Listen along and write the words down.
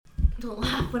Don't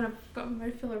laugh when I've got a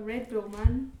mouthful of Red Bull,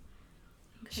 man.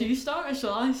 Okay. Should you start or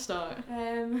shall I start? I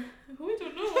don't know what you want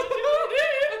to do.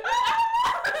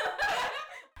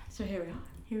 So here we are.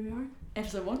 Here we are.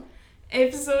 Episode 1.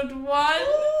 Episode 1.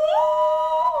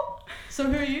 So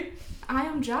who are you? I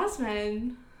am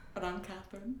Jasmine. And I'm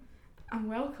Catherine. And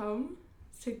welcome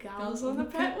to Gals Gals on the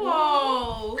Pit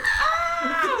Wall.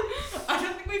 I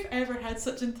don't think we've ever had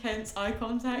such intense eye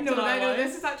contact No, in our I know, lives.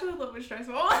 this is actually a little bit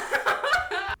stressful.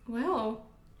 Well,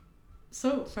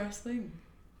 So, first thing.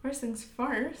 first things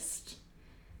first.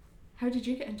 How did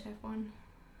you get into F1?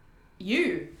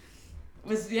 You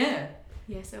was, Yes,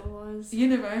 it was.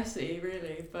 university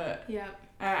really, but Yep.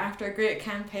 after a great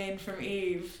campaign from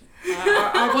Eve,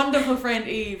 our wonderful friend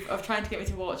Eve, of trying to get me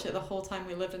to watch it the whole time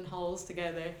we lived in halls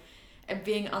together and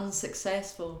being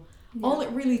unsuccessful. Yeah. All it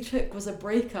really took was a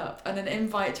breakup and an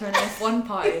invite to an F1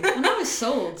 party, and I was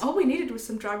sold. All we needed was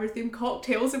some driver-themed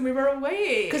cocktails and we were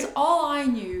away. Because all I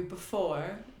knew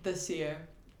before this year,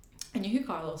 I knew who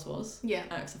Carlos was. Yeah.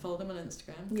 Because I followed him on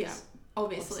Instagram. Yeah.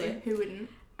 Obviously. Who wouldn't?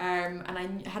 And I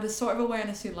had a sort of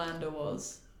awareness who Lando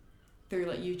was through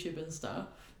like YouTube and stuff.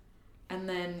 And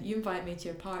then you invited me to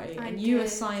your party I and you did.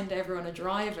 assigned everyone a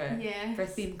driver Yes. for a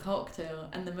themed cocktail,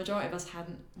 and the majority of us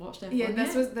hadn't watched F1 Yeah,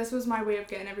 yet. this was my way of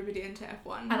getting everybody into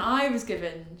F1. And I was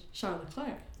given Charles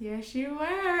Leclerc. Yes, you were.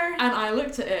 And I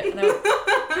looked at it and I went,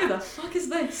 who the fuck is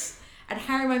this? And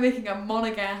how am I making a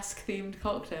Monegasque themed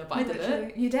cocktail? But I did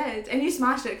it. You did, and you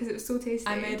smashed it because it was so tasty.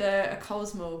 I made a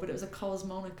Cosmo, but it was a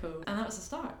Cosmonico, and that was the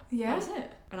start. Yeah. That was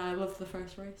it. And I loved the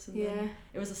first race, and then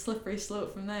it was a slippery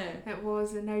slope from there. It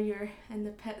was, and now you're in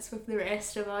the pits with the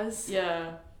rest of us.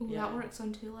 Yeah. Ooh, Yeah. that works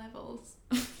on 2 levels.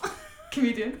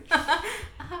 Comedian.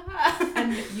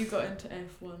 And you got into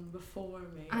F1 before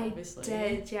me, obviously. I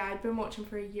did, yeah. I'd been watching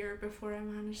for a year before I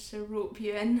managed to rope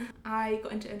you in. I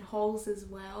got into it in halls as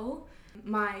well.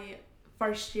 My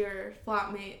first year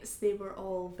flatmates, they were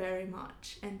all very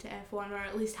much into F1, or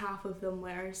at least half of them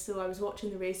were. So I was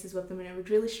watching the races with them, and it would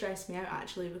really stress me out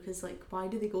actually, because like, why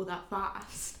do they go that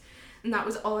fast? And that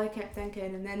was all I kept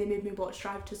thinking. And then they made me watch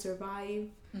Drive to Survive,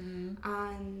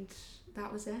 and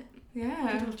that was it.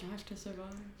 Yeah. Good old Drive to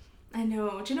Survive. I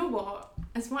know. Do you know what?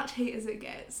 As much hate as it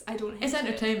gets, I don't hate It's it.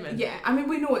 entertainment. Yeah, I mean,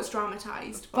 we know it's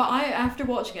dramatised, But after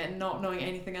watching it and not knowing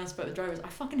anything else about the drivers, I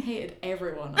fucking hated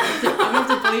everyone. I'm gonna have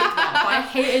to bleep that, but I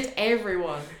hated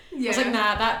everyone. yeah. I was like,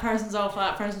 nah, that person's awful,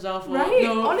 that person's awful. Right?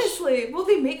 No. Honestly, well,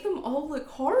 they make them all look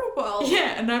horrible.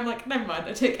 Yeah, and I'm like, never mind,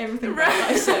 I take everything back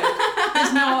that I said.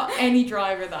 There's not any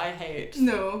driver that I hate.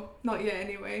 No, not yet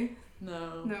anyway.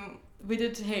 No. No. We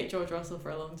did hate George Russell for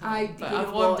a long time, but you I've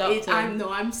know warmed what? up to him.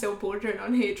 I'm still bordering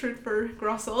on hatred for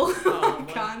Russell. Oh, I well.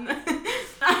 can.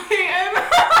 I hate him.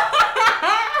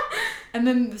 And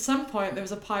then at some point there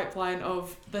was a pipeline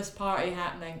of this party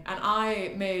happening, and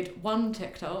I made one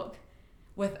TikTok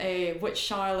with a "which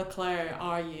Charles Leclerc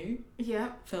are you?" Yeah.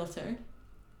 filter,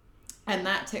 and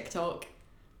that TikTok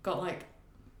got like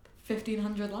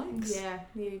 1,500 likes. Yeah,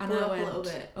 you And go I up went, a little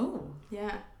bit. oh,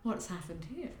 Yeah. what's happened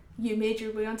here? You made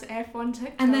your way onto F1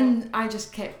 TikTok. And then I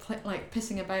just kept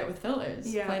pissing about with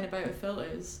filters, Yeah. playing about with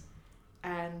filters,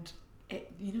 and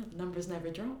it, the numbers never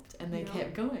dropped, and they No.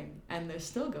 kept going, and they're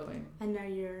still going. And now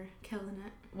you're killing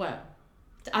it. Well,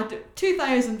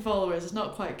 2,000 followers is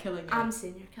not quite killing it, I'm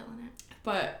saying you're killing it.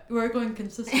 but we're going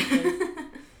consistently.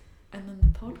 And then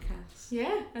the podcast.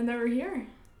 Yeah, and now we're here.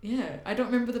 Yeah, I don't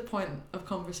remember the point of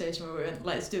conversation where we went,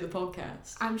 let's do the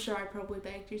podcast. I'm sure I probably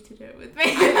begged you to do it with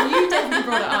me. You definitely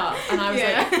brought it up, and I was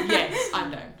Yeah. like, yes,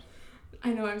 I'm down.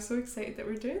 I know, I'm so excited that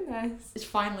we're doing this. It's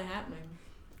finally happening.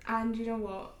 And you know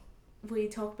what? We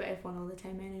talk about F1 all the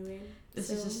time anyway.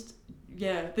 This is just,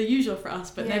 the usual for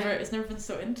us, but Yeah. it's never been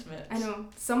so intimate. I know.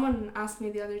 Someone asked me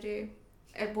the other day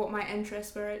what my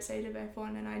interests were outside of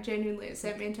F1, and I genuinely, it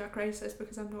sent me into a crisis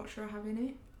because I'm not sure I have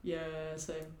any. Yeah,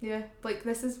 same. Yeah, like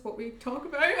this is what we talk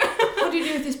about. What do you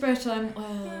do with your spare time?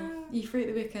 Well, you free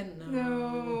at the weekend?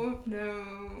 No.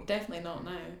 Definitely not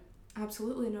now.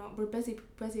 Absolutely not. We're busy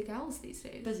gals these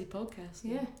days. Busy podcast.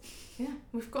 Yeah.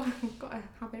 We've got to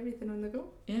have everything on the go.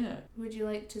 Yeah. Would you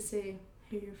like to say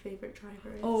who your favourite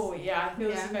driver is? Oh yeah, I feel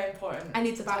this Yeah. is very important. I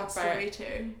need to the talk about. backstory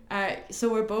too.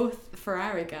 So we're both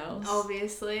Ferrari gals.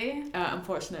 Obviously.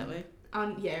 Unfortunately.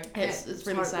 Yeah. It's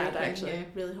really sad, heartbreaking, actually. Yeah,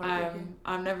 really heartbreaking.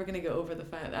 I'm never gonna get over the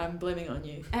fact that I'm blaming it on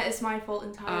you. It is my fault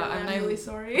entirely. I'm now really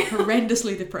sorry.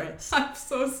 Horrendously depressed. I'm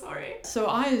so sorry. So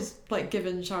I was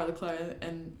given Charles Leclerc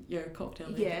and your cocktail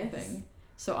making Yes. thing.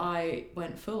 So I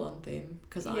went full on theme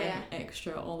because Yeah. I'm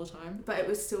extra all the time. But it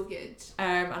was so good.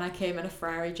 And I came in a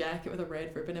Ferrari jacket with a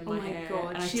red ribbon in Oh my my hair.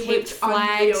 god, And I she taped looked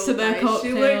flags unreal, to the guys.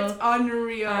 cocktail. She looked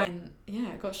unreal. And yeah,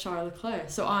 I got Charles Leclerc.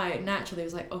 So I naturally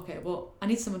was like, okay, well, I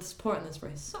need someone to support in this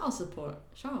race. So I'll support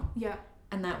Charles. Yeah.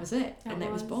 And that was it. And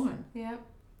it was born. Yeah.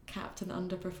 Captain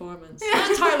underperformance.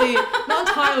 Not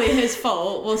entirely his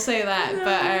fault, we'll say that.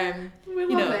 No, but we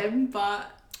love him, but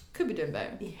could be doing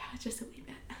better. yeah, just a wee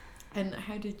bit. And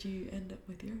how did you end up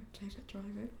with your favourite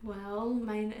driver? Well,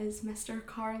 mine is Mr.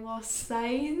 Carlos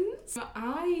Sainz.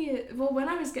 When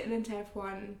I was getting into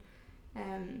F1,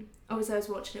 obviously I was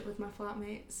watching it with my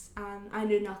flatmates and I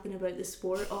knew nothing about the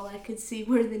sport. All I could see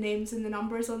were the names and the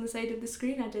numbers on the side of the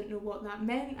screen. I didn't know what that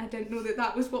meant. I didn't know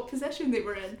that was what position they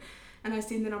were in. And I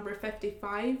seen the number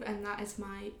 55 and that is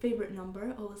my favourite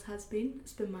number, always has been.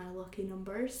 It's been my lucky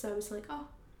number. So I was like, oh,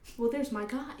 well there's my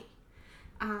guy.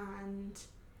 And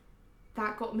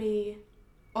that got me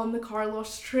on the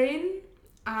Carlos train,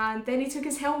 and then he took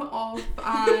his helmet off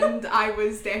and I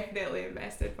was definitely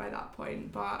invested by that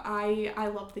point. But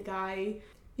I love the guy.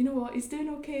 You know what, he's doing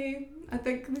okay. I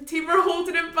think the team are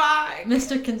holding him back.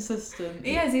 Mr. Consistent.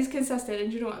 He is, he's consistent,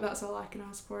 and you know what, that's all I can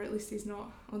ask for. At least he's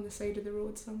not on the side of the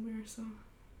road somewhere, so.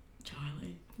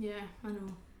 Charlie. Yeah, I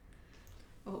know.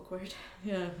 Awkward.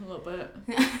 Yeah, a little bit.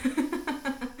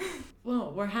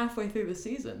 Well, we're halfway through the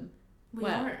season. We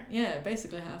are. Yeah,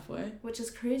 basically halfway. Which is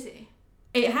crazy.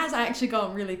 It has actually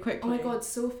gone really quickly. Oh my god,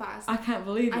 so fast. I can't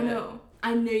believe it. I know.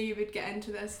 I knew you would get into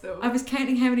this though. I was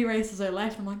counting how many races are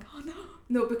left. I'm like, oh no.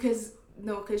 No,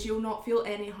 because you'll not feel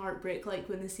any heartbreak like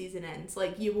when the season ends.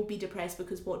 Like you will be depressed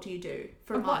because what do you do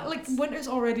for months? Like winter's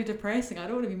already depressing. I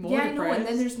don't want to be more depressed. Yeah, I know, and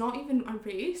then there's not even a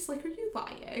race. Like, are you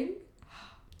lying?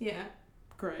 Yeah.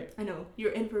 Great. I know.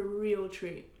 You're in for a real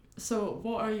treat. So,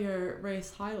 what are your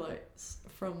race highlights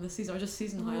from the season, or just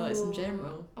season highlights in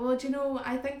general? Well, do you know,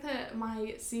 I think that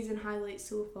my season highlight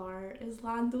so far is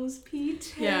Lando's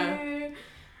P2. Yeah.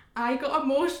 I got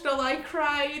emotional, I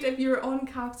cried. If you're on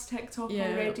Cav's TikTok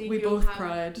already, we both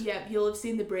cried. Yeah, you'll have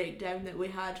seen the breakdown that we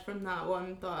had from that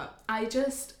one. But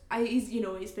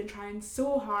he's been trying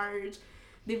so hard.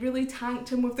 They really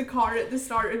tanked him with the car at the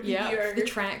start of the year. The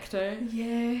tractor.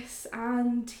 Yes,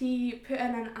 and he put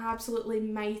in an absolutely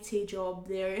mighty job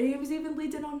there. He was even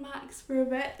leading on Max for a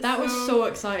bit. That was so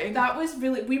exciting. That was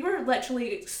really... We were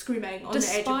literally screaming on the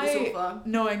edge of the sofa.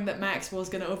 Knowing that Max was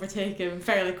going to overtake him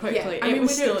fairly quickly, it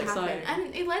was still exciting.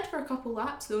 And he led for a couple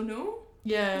laps though, no?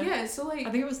 Yeah. Yeah, so like...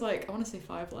 I think it was like, I want to say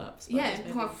 5 laps. Yeah,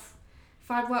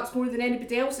 5 laps more than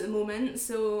anybody else at the moment,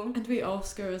 so... And we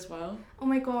Oscar as well. Oh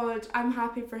my god, I'm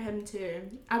happy for him too.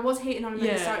 I was hating on him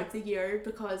at the start of the year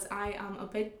because I am a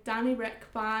big Danny Rick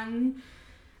fan,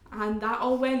 and that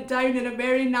all went down in a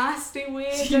very nasty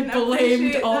way. You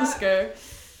blamed Oscar.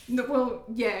 No, well,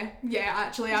 yeah,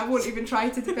 actually, I won't even try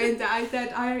to defend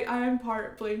it. I in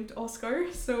part blamed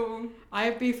Oscar, so... I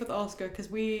have beef with Oscar because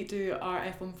we do our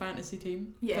F1 fantasy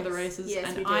team for the races,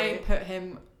 and I put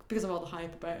him... Because of all the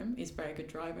hype about him, he's a very good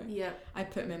driver. Yeah. I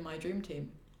put him in my dream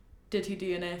team. Did he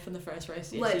DNF in the first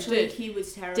race? Yes, literally, he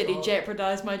was terrible. Did he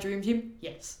jeopardise my dream team?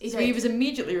 Yes. He was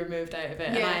immediately removed out of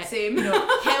it. Yeah, and I, same.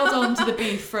 held on to the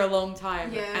beef for a long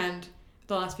time. Yeah. And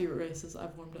the last few races,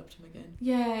 I've warmed up to him again.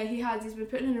 Yeah, he has. He's been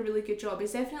putting in a really good job.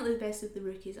 He's definitely the best of the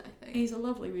rookies, I think. He's a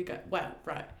lovely wee guy. Well,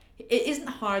 right. It isn't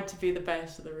hard to be the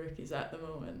best of the rookies at the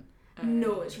moment.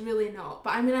 No, it's really not.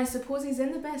 But I mean, I suppose he's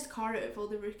in the best car out of all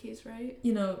the rookies, right?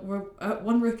 You know, we're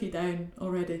one rookie down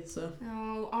already, so...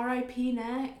 Oh, R.I.P.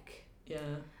 Nick. Yeah.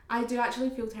 I do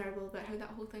actually feel terrible about how that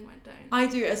whole thing went down. I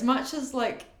do. As much as,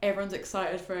 like, everyone's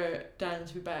excited for Dan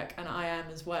to be back, and I am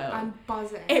as well. I'm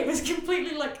buzzing. It was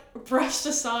completely, like, brushed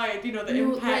aside, you know, the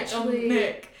impact on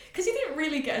Nick. Because he didn't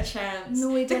really get a chance.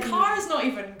 No, he didn't. The car's not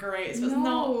even great, so it's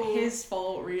not his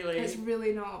fault, really. It's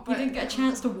really not. But he didn't get a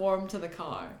chance to warm to the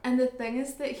car. And the thing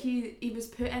is that he was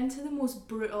put into the most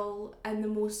brutal and the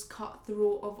most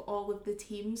cutthroat of all of the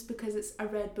teams because it's a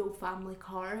Red Bull family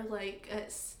car. Like,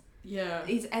 it's... Yeah.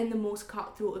 He's in the most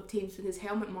cutthroat of teams because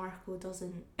Helmut Marko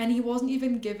doesn't... And he wasn't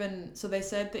even given... So they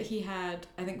said that he had,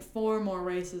 I think, 4 more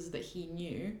races that he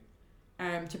knew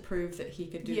to prove that he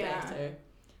could do better.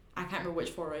 I can't remember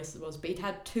which 4 races it was, but he'd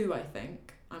had 2, I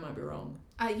think. I might be wrong.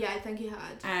 Yeah, I think he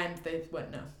had. And they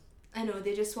went no. I know,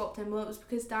 they just swapped him. Well, it was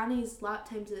because Danny's lap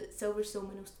times at Silverstone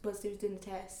when he was doing the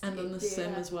test. And on the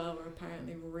sim as well were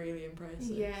apparently really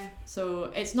impressive. Yeah. So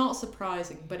it's not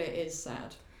surprising, but it is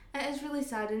sad. It is really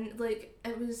sad, and like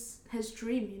it was his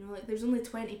dream, you know, like there's only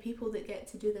 20 people that get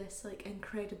to do this like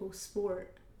incredible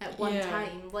sport at one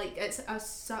time. Like, it's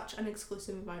such an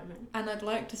exclusive environment. And I'd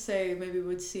like to say maybe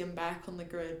we'd see him back on the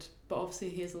grid, but obviously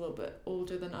he's a little bit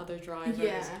older than other drivers.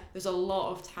 Yeah. There's a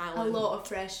lot of talent. A lot of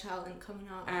fresh talent coming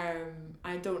up.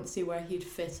 I don't see where he'd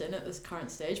fit in at this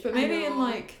current stage, but maybe in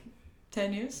like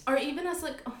 10 years. Or even as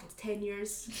like, 10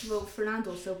 years. Well,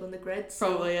 Fernando's still on the grid. So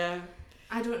Probably, yeah.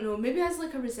 I don't know. Maybe as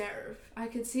like a reserve. I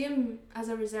could see him as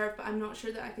a reserve, but I'm not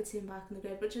sure that I could see him back on the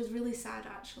grid, which is really sad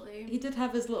actually. He did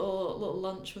have his little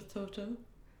lunch with Toto.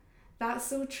 That's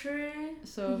so true.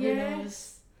 So who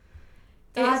knows?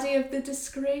 Daddy of the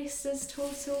disgrace is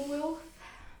Toto Wolff.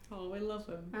 Oh, we love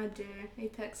him. I do. He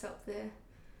picks up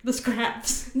the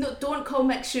scraps. No, don't call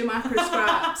Mick Schumacher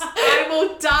scraps. I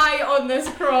will die on this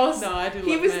cross. No, I do love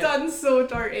He was Mick. done so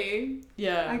dirty.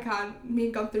 Yeah. I can't. Me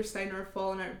and Gunther Steiner are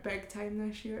falling out big time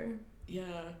this year.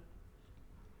 Yeah.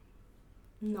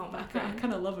 Not my I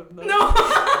kind of love him though. No!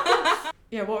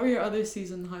 Yeah, what were your other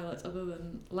season highlights other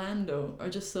than Lando or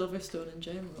just Silverstone in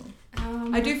general?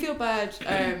 I do feel bad.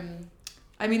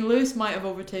 I mean, Lewis might have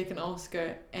overtaken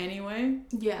Oscar anyway.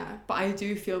 Yeah. But I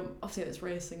do feel, obviously it's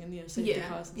racing and safety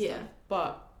cars and yeah. stuff.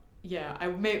 But yeah,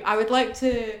 I would like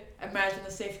to imagine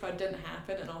the safety car didn't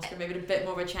happen and Oscar maybe had a bit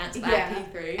more of a chance at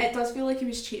that P3. It does feel like he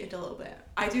was cheated a little bit.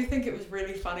 I do think it was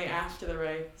really funny after the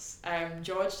race.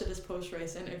 George did his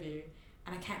post-race interview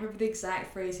and I can't remember the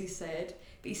exact phrase he said,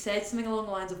 but he said something along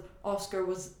the lines of Oscar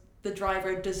was the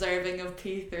driver deserving of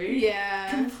P3. Yeah.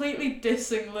 Completely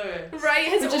dissing Lewis. Right,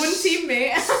 his own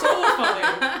teammate. So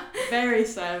funny. Very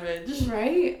savage.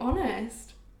 Right,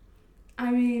 honest.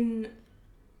 I mean,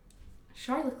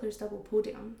 Charles Leclerc's double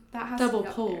podium. That has double to be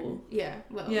up pole. there. Yeah,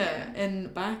 well, yeah, in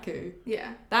Baku.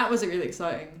 Yeah. That was really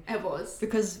exciting. It was.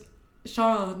 Because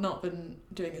Charles had not been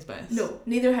doing his best. No,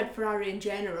 neither had Ferrari in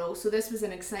general, so this was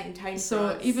an exciting time for us.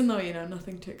 So even though,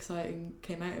 nothing too exciting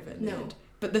came out of it in the end,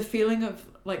 but the feeling of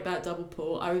like that double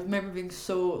pole, I remember being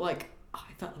so like,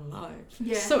 I felt alive.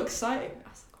 Yeah. So exciting.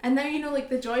 And now like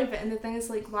the joy of it, and the thing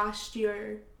is like last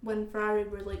year when Ferrari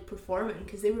were like performing,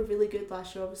 because they were really good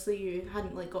last year, obviously you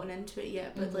hadn't like gotten into it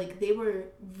yet, but like they were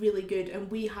really good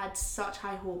and we had such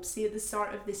high hopes. See, at the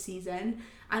start of the season,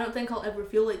 I don't think I'll ever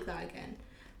feel like that again.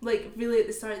 Like really at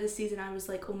the start of the season I was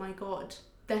like, oh my god,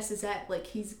 this is it, like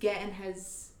he's getting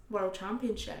his world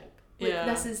championship. Like,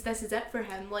 this is it for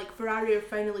him. Like Ferrari are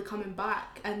finally coming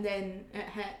back, and then it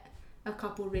hit a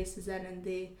couple races in and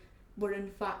they were in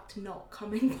fact not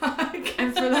coming back.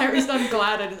 And for that reason I'm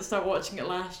glad I didn't start watching it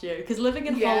last year, because living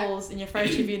in halls in your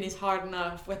French uni is hard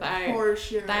enough without for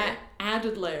sure that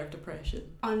added layer of depression.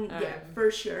 Yeah,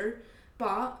 for sure.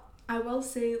 But I will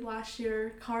say last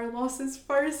year, Carlos's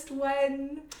first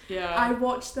win. Yeah. I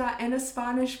watched that in a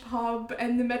Spanish pub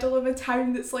in the middle of a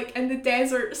town that's like in the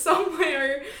desert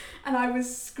somewhere, and I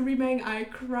was screaming, I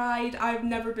cried. I've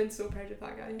never been so proud of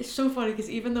that guy. It's so funny because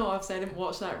even though I've said I didn't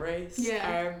watch that race,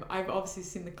 I've obviously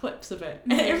seen the clips of it.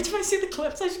 And every time I see the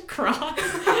clips, I just cry. But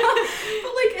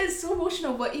like, it's so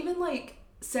emotional. But even like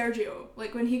Sergio,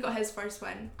 like when he got his first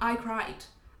win, I cried.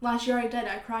 Last year I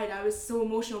cried. I was so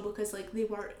emotional because like they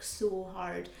work so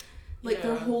hard. Like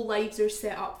their whole lives are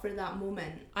set up for that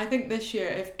moment. I think this year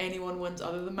if anyone wins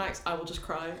other than Max, I will just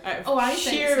cry out of I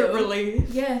sheer think so. relief.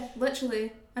 Yeah,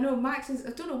 literally. I know Max is, I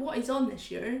don't know what he's on this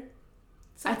year.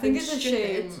 I think it's a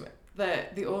shame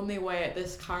that the only way at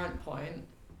this current point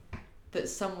that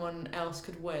someone else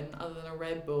could win other than a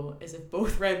Red Bull is if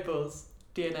both Red Bulls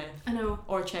DNF. I know.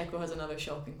 Or Checo has another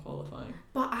shocking qualifying.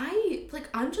 But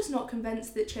I'm just not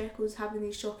convinced that Checo's having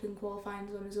these shocking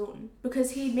qualifyings on his own,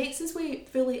 because he makes his way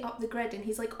fully up the grid and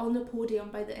he's like on the podium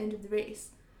by the end of the race.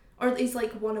 Or he's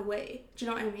like one away. Do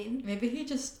you know what I mean? Maybe he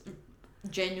just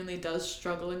genuinely does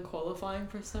struggle in qualifying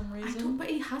for some reason. I don't, but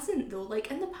he hasn't though.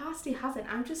 Like in the past he hasn't.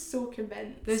 I'm just so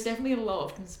convinced. There's definitely a lot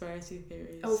of conspiracy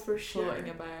theories for sure. floating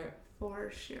about.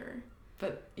 For sure.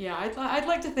 But yeah, I'd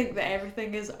like to think that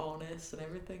everything is honest and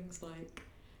everything's like.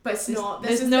 But it's not.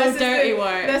 There's no dirty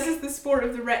work. This is the sport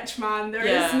of the rich man. There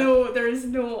is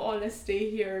no honesty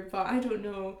here. But I don't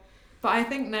know. But I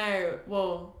think now,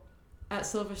 well, at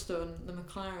Silverstone, the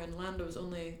McLaren Lando was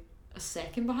only a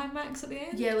second behind Max at the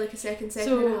end. Yeah, like a second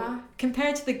and a half.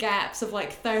 Compared to the gaps of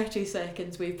like 30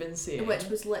 seconds we've been seeing, which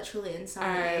was literally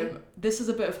insanity. This is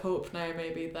a bit of hope now,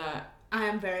 maybe that. I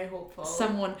am very hopeful.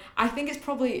 I think it's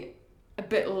probably a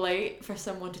bit late for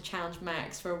someone to challenge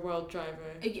Max for a world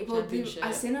driver championship.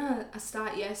 I seen a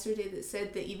stat yesterday that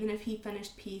said that even if he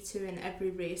finished P2 in every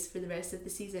race for the rest of the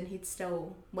season, he'd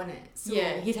still win it. So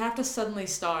yeah, he'd have to suddenly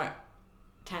start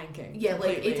tanking. Yeah,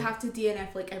 completely. Like he'd have to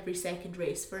DNF like every second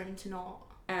race for him to not.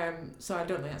 So I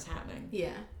don't think that's happening.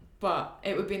 Yeah. But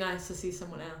it would be nice to see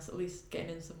someone else at least getting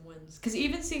in some wins. Because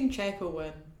even seeing Checo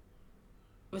win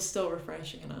was still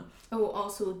refreshing enough. Oh,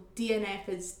 also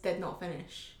DNF did not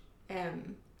finish.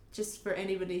 Just for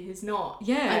anybody who's not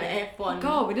an F1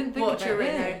 God, we didn't think watcher about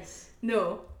right this. now.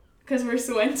 No, because we're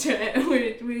so into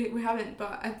it. We haven't,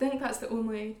 but I think that's the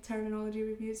only terminology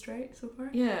we've used right so far.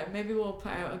 Yeah, maybe we'll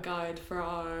put out a guide for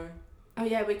our Oh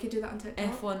yeah, we could do that on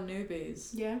TikTok. F1 newbies.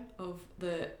 Yeah. Of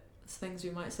the things we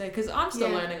might say, because I'm still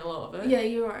learning a lot of it. Yeah,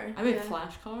 you are. I made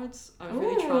flashcards. I was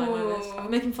really trying my best.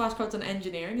 I'm making flashcards on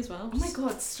engineering as well. Oh my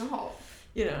god, stop.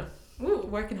 You know, Ooh.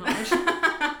 working hard.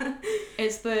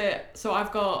 So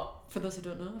I've got, for those who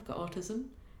don't know, I've got autism,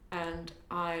 and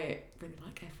I really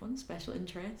like F1, special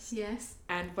interest. Yes.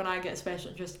 And when I get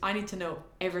special interest, I need to know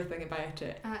everything about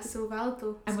it. That's so valid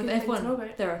though. And with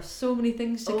F1, there are so many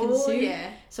things to consume. Oh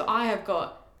yeah. So I have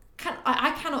got.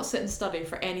 I cannot sit and study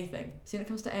for anything. So when it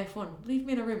comes to F1, leave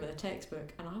me in a room with a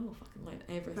textbook and I will fucking learn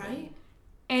everything. Right?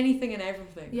 Anything and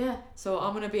everything. Yeah. So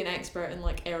I'm going to be an expert in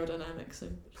like aerodynamics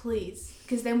soon. Please.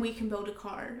 Because then we can build a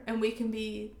car and we can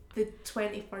be the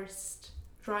 21st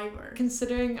driver.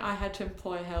 Considering I had to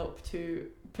employ help to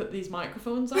put these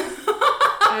microphones on,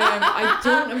 I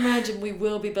don't imagine we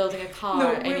will be building a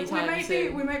car anytime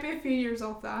soon. We might be a few years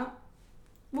off that.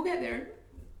 We'll get there.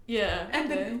 Yeah. And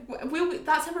then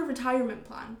that's our retirement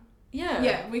plan. Yeah.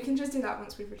 Yeah, we can just do that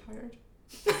once we've retired.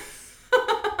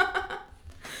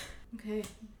 Okay,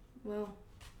 well.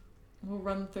 We'll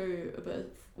run through a bit of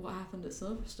what happened at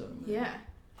Silverstone. Then. Yeah.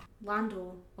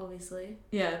 Lando, obviously.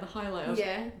 Yeah, the highlight of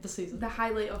the season. The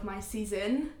highlight of my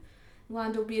season.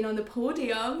 Lando being on the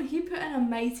podium. He put in a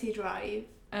mighty drive.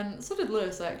 And so did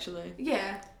Lewis, actually.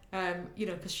 Yeah.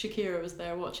 Because Shakira was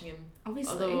there watching him.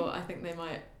 Obviously. Although I think they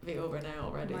might be over now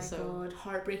already. Oh my so. god,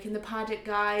 heartbreaking the paddock,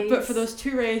 guys. But for those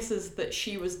 2 races that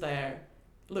she was there,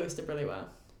 Lewis did really well.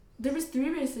 There was 3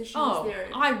 races she was there.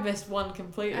 I missed one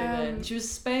completely then. She was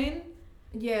Spain.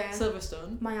 Yeah.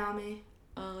 Silverstone. Miami.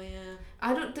 Oh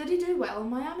yeah. Did he do well in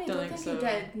Miami? I don't think so. He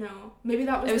did. No. Maybe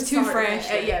that was. It was too fresh.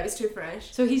 Yeah, it was too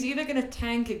fresh. So he's either gonna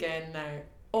tank again now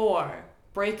or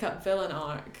break up villain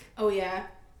arc. Oh yeah.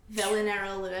 Villain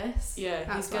era Lewis.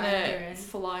 Yeah, he's gonna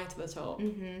fly to the top.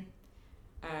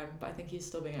 But I think he's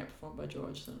still being outperformed by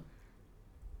George. So.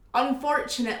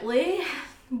 Unfortunately,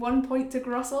 1 point to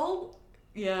Russell.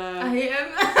 Yeah. I hate him.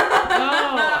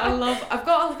 I've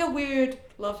got like a weird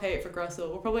love-hate for Russell.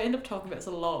 We'll probably end up talking about this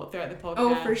a lot throughout the podcast.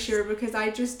 Oh, for sure, because I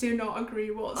just do not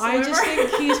agree whatsoever. I just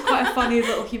think he's quite a funny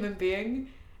little human being.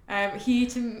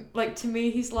 To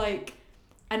me, he's like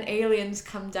an alien's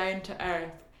come down to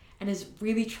Earth and is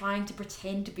really trying to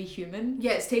pretend to be human.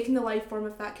 Yeah, it's taking the life form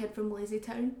of that kid from Lazy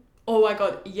Town. Oh my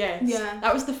god, yes. Yeah.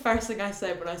 That was the first thing I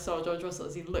said when I saw George Russell,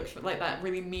 is he looked like that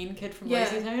really mean kid from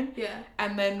Lazy Town. Yeah.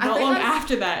 And then not long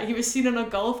after that, he was seen on a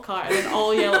golf cart in an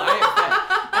all-yellow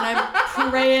outfit. And I'm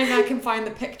praying I can find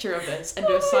the picture of this and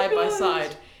do a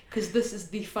side-by-side. Because this is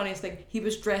the funniest thing. He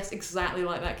was dressed exactly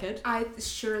like that kid.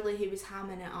 Surely he was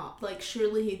hamming it up. Like,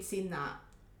 surely he'd seen that.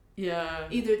 Yeah.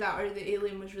 Either that or the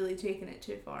alien was really taking it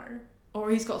too far.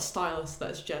 Or he's got a stylist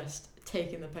that's just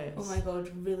taking the piss. Oh my god,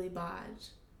 really bad.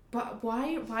 But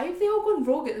why have they all gone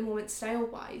rogue at the moment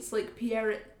style-wise? Like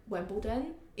Pierre at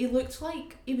Wimbledon, he looked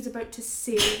like he was about to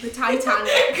sail the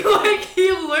Titanic. Like,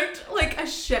 he looked like a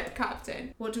ship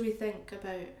captain. What do we think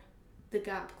about the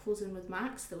gap closing with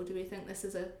Max, though? Do we think this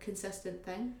is a consistent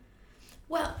thing?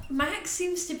 Well, Max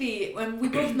seems to be, when we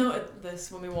both noted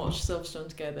this when we watched Silverstone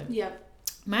together. Yeah.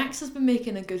 Max has been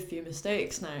making a good few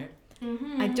mistakes now.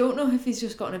 Mm-hmm. I don't know if he's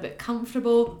just gotten a bit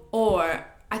comfortable, or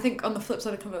I think on the flip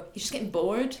side of comfortable, he's just getting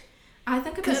bored. I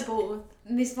think a bit of both.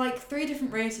 There's like 3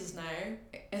 different races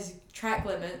now as track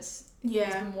limits. Yeah.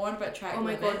 He's been warned about track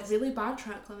limits. Oh my god, really bad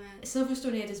track limits.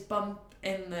 Silverstone had his bump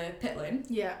in the pit lane.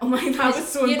 Yeah. Oh my god, that was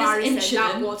so embarrassing.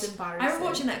 That was embarrassing. I was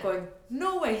watching that going,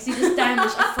 no way, has he just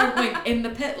damaged a front wing in the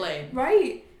pit lane?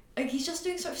 Right. Like, he's just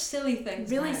doing sort of silly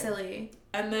things Really now. silly.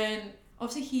 And then,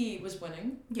 obviously he was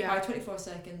winning by 24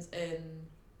 seconds in,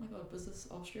 oh my god, was this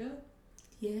Austria?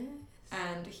 Yeah.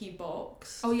 And he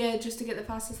boxed. Oh yeah, just to get the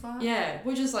fastest lap? Yeah,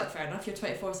 which is like fair enough, you're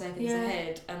 24 seconds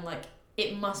ahead, and like,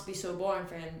 it must be so boring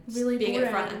for him really being boring.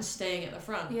 at the front and staying at the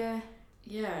front. Yeah.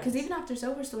 Yeah. Because even after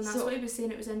Silverstone, that's what he was saying,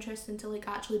 it was interesting to like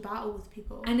actually battle with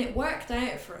people. And it worked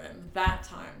out for him that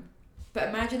time. But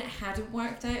imagine it hadn't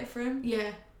worked out for him.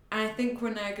 Yeah. And I think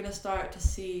we're now going to start to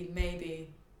see maybe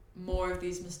more of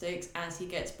these mistakes as he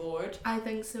gets bored. I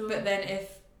think so. But then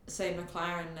if, say,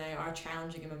 McLaren now are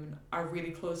challenging him and are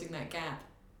really closing that gap,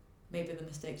 maybe the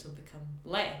mistakes will become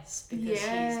less because he's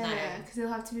now... because he'll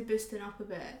have to be boosting up a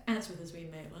bit. And it's with his wee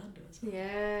mate Lando as well.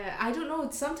 Yeah, I don't know.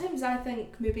 Sometimes I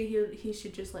think maybe he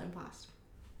should just let him pass.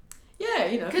 Yeah,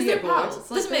 you know, because they're pals.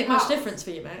 Doesn't make much difference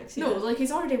for you, Max. No, like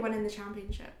he's already winning the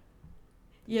championship.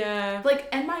 Yeah. Like,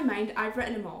 in my mind, I've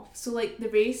written him off. So, like, the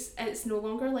race, it's no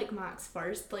longer, like, Max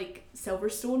first. Like,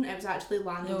 Silverstone, it was actually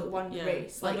Lando that won the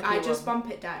race. Like, I just bump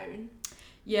it down.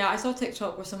 Yeah, I saw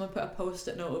TikTok where someone put a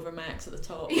post-it note over Max at the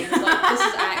top. It was like, this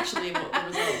is actually what the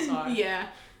results are.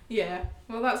 Yeah.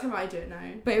 Well, that's how I do it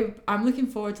now. But I'm looking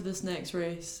forward to this next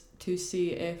race to see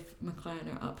if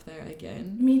McLaren are up there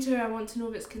again. Me too. I want to know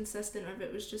if it's consistent or if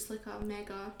it was just like a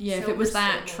mega. Yeah, if it was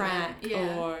that track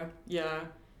or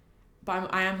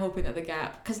But I am hoping that the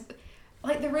gap, because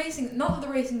like the racing, not that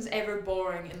the racing's ever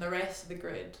boring in the rest of the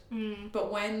grid,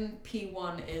 but when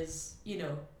P1 is, you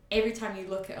know, every time you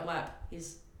look at a lap,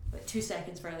 he's like 2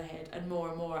 seconds further ahead and more,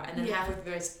 and then halfway through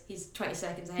the race, he's 20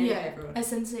 seconds ahead of everyone.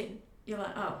 It's insane. You're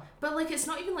like, oh. But like, it's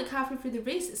not even like halfway through the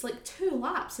race, it's like 2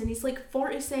 laps and he's like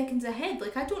 40 seconds ahead.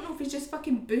 Like, I don't know if he's just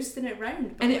fucking boosting it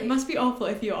round. And it must be awful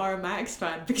if you are a Max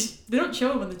fan, because they don't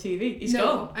show him on the TV. He's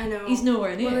gone. I know. He's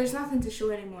nowhere near. Well, there's nothing to show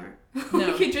anymore. No.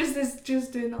 Like, he just is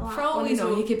just doing the lap. For all we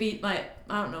know, he could be like,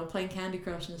 I don't know, playing Candy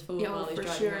Crush on his phone while he's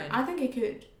driving around. I think he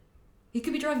could. He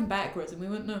could be driving backwards and we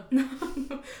wouldn't know. No.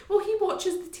 Well, he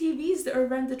watches the TVs that are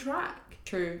around the track.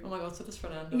 True. Oh my god, so does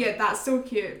Fernando. Yeah, that's so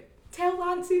cute. Tell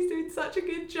Lance he's doing such a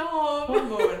good job. One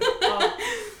more.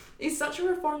 He's such a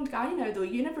reformed guy now, though.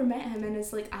 You never met him in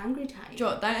his like angry time.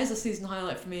 Joe, that is a season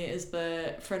highlight for me. Is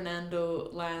the Fernando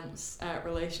Lance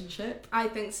relationship? I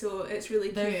think so. It's really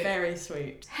cute. They're very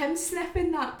sweet. Him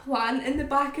sniffing that plant in the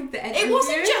back of the interview. It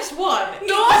wasn't just one.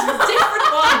 No, it was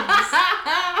different ones.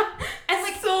 And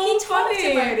like so he funny.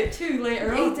 talked about it too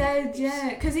later on. He did, yeah,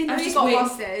 because he was got waiting.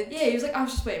 busted. Yeah, he was like, I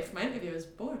was just waiting for my interview. I was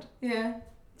bored. Yeah,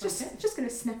 just gonna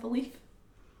sniff a leaf.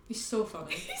 He's so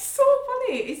funny. He's so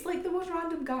funny. He's like the most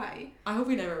random guy. I hope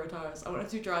he never retires. I want him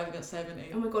to be driving at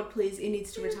 70. Oh my god, please. He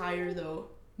needs to retire though.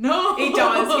 No! He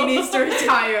does. He needs to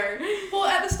retire. Well,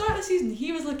 at the start of the season,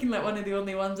 he was looking like one of the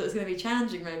only ones that's going to be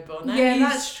challenging Red Bull. Now yeah,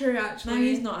 that's true actually. Now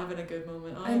he's not having a good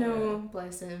moment either. I know.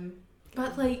 Bless him.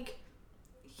 But like,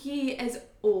 he is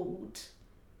old.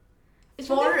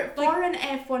 For an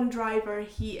F1 driver,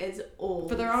 he is old.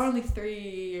 But there are only 3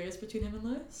 years between him and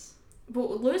Lewis.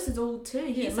 But Lewis is old too.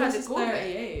 He's had Lewis to go. Is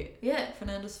 38. Yeah.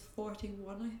 Fernando's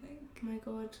 41, I think. Oh my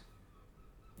god.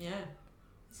 Yeah.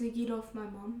 He's like, get off my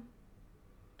mum.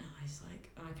 Oh, he's like,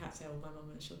 oh, I can't say old my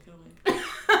mum and she'll kill me.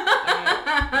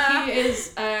 He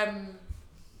is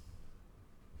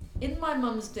in my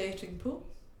mum's dating pool.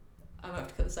 I'm going to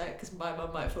have to cut this out because my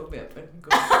mum might phone me up and go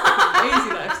crazy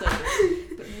that I've said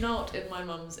this. But not in my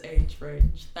mum's age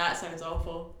range. That sounds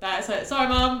awful. Sorry,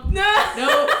 Mum.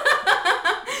 No.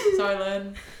 Sorry,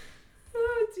 Lynn.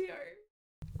 Oh dear.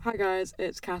 Hi guys,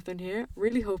 it's Catherine here.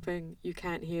 Really hoping you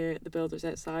can't hear the builders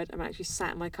outside. I'm actually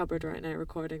sat in my cupboard right now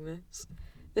recording this.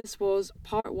 This was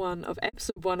part 1 of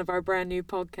episode 1 of our brand new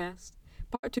podcast.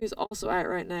 Part 2 is also out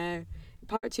right now. In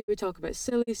part 2 we talk about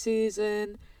silly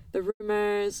season, the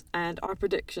rumours and our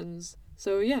predictions.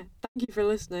 So yeah, thank you for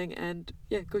listening and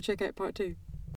yeah, go check out part 2.